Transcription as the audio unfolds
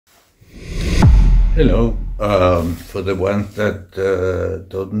Hello. For the ones that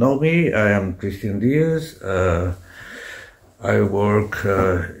don't know me, I am Cristian Diez. I work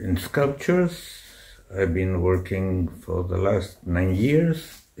in sculptures. I've been working for the last 9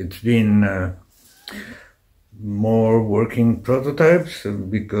 years. It's been more working prototypes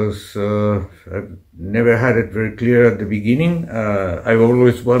because I've never had it very clear at the beginning. I've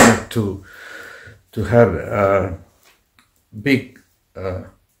always wanted to have big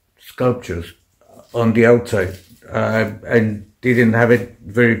sculptures on the outside. I didn't have it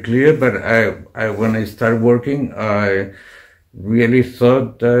very clear, but when I started working, I really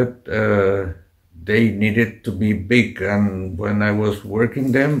thought that they needed to be big. And when I was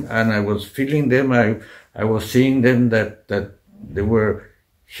working them and I was feeling them, I was seeing them that they were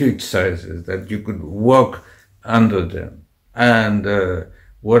huge sizes, that you could walk under them. And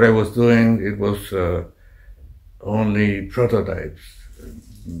what I was doing, it was only prototypes,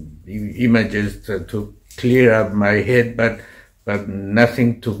 images to clear up my head, but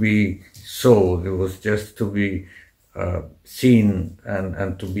nothing to be sold. It was just to be seen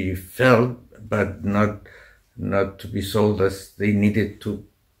and to be felt, but not to be sold as they needed to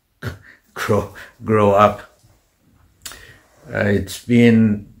grow up. It's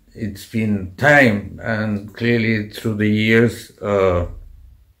been time, and clearly through the years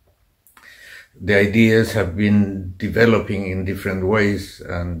the ideas have been developing in different ways,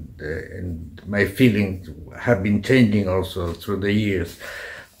 and my feelings have been changing also through the years.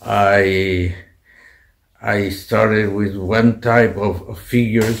 I started with one type of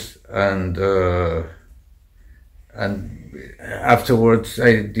figures, and afterwards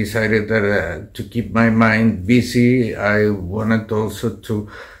I decided that to keep my mind busy, I wanted also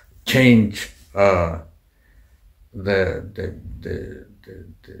to change the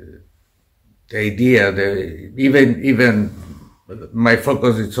idea. Even my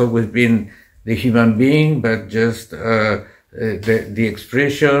focus, it's always been the human being, but just the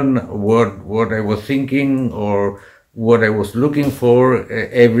expression, what I was thinking or what I was looking for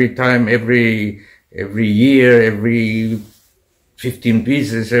every time, every year, every 15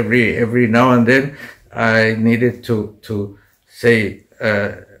 pieces, every now and then, I needed to say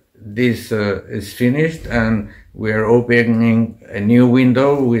this is finished, and we are opening a new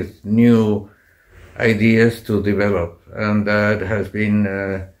window with new ideas to develop. And that has been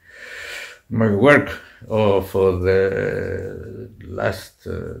my work for the last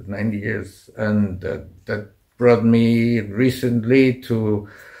 9 years, and that brought me recently to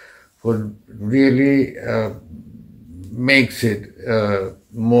what really makes it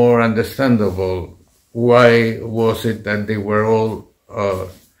more understandable. Why was it that they were all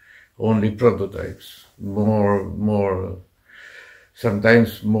only prototypes,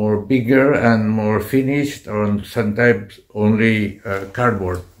 sometimes more bigger and more finished, or sometimes only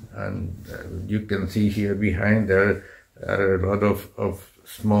cardboard? And you can see here behind there are a lot of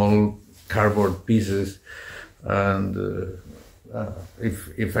small cardboard pieces, and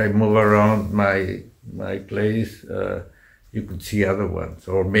if I move around my place, you could see other ones,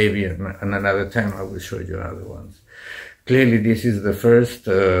 or maybe in another time I will show you other ones. Clearly, this is the first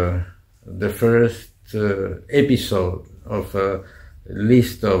episode of a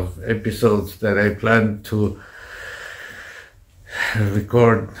list of episodes that I plan to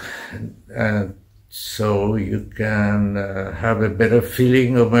record, so you can have a better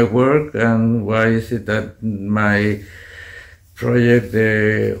feeling of my work. And why is it that my project,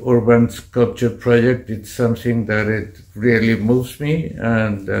 the urban sculpture project, it's something that it really moves me,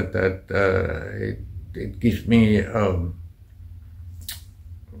 and that it gives me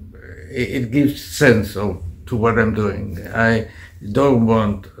it gives sense to what I'm doing. I don't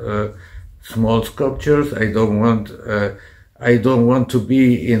want small sculptures. I don't want to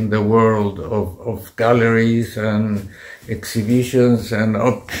be in the world of galleries and exhibitions and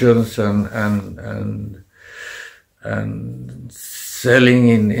auctions and selling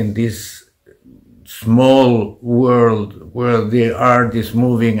in this small world where the art is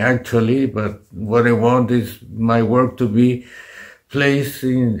moving actually. But what I want is my work to be placed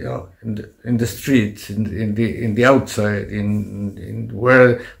in the streets, in the outside, in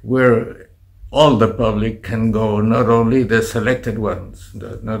where all the public can go, not only the selected ones,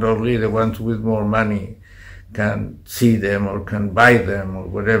 not only the ones with more money can see them or can buy them or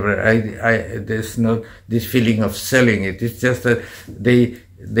whatever. There's not this feeling of selling it. It's just that they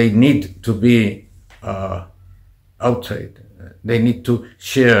need to be outside. They need to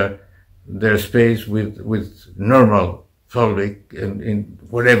share their space with normal public in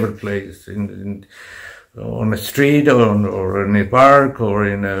whatever place, on a street or in a park or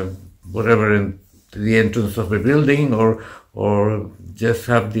in a whatever, in the entrance of a building, or just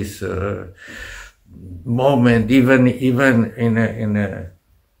have this moment, even in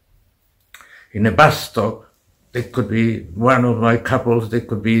a bus stop. They could be one of my couples. They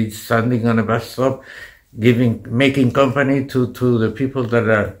could be standing on a bus stop, making company to the people that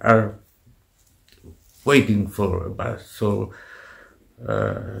are waiting for a bus. So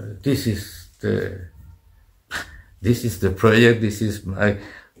this is the project. This is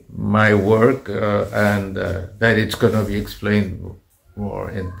my work, and that it's going to be explained more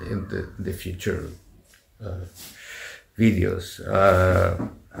in the future videos.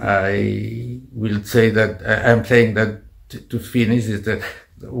 I will say that I'm saying that to finish is that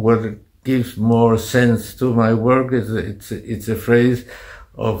what gives more sense to my work is it's a phrase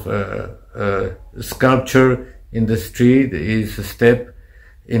of sculpture in the street is a step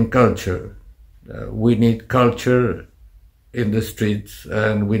in culture. We need culture in the streets,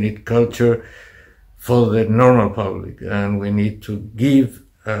 and we need culture for the normal public, and we need to give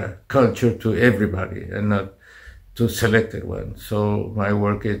culture to everybody and not to selected ones. So my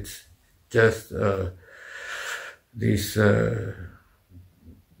work is just this.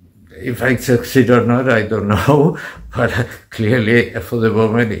 If I succeed or not, I don't know, but clearly for the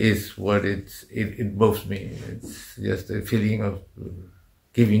moment is what it moves me. It's just a feeling of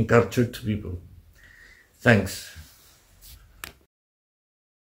giving culture to people. Thanks.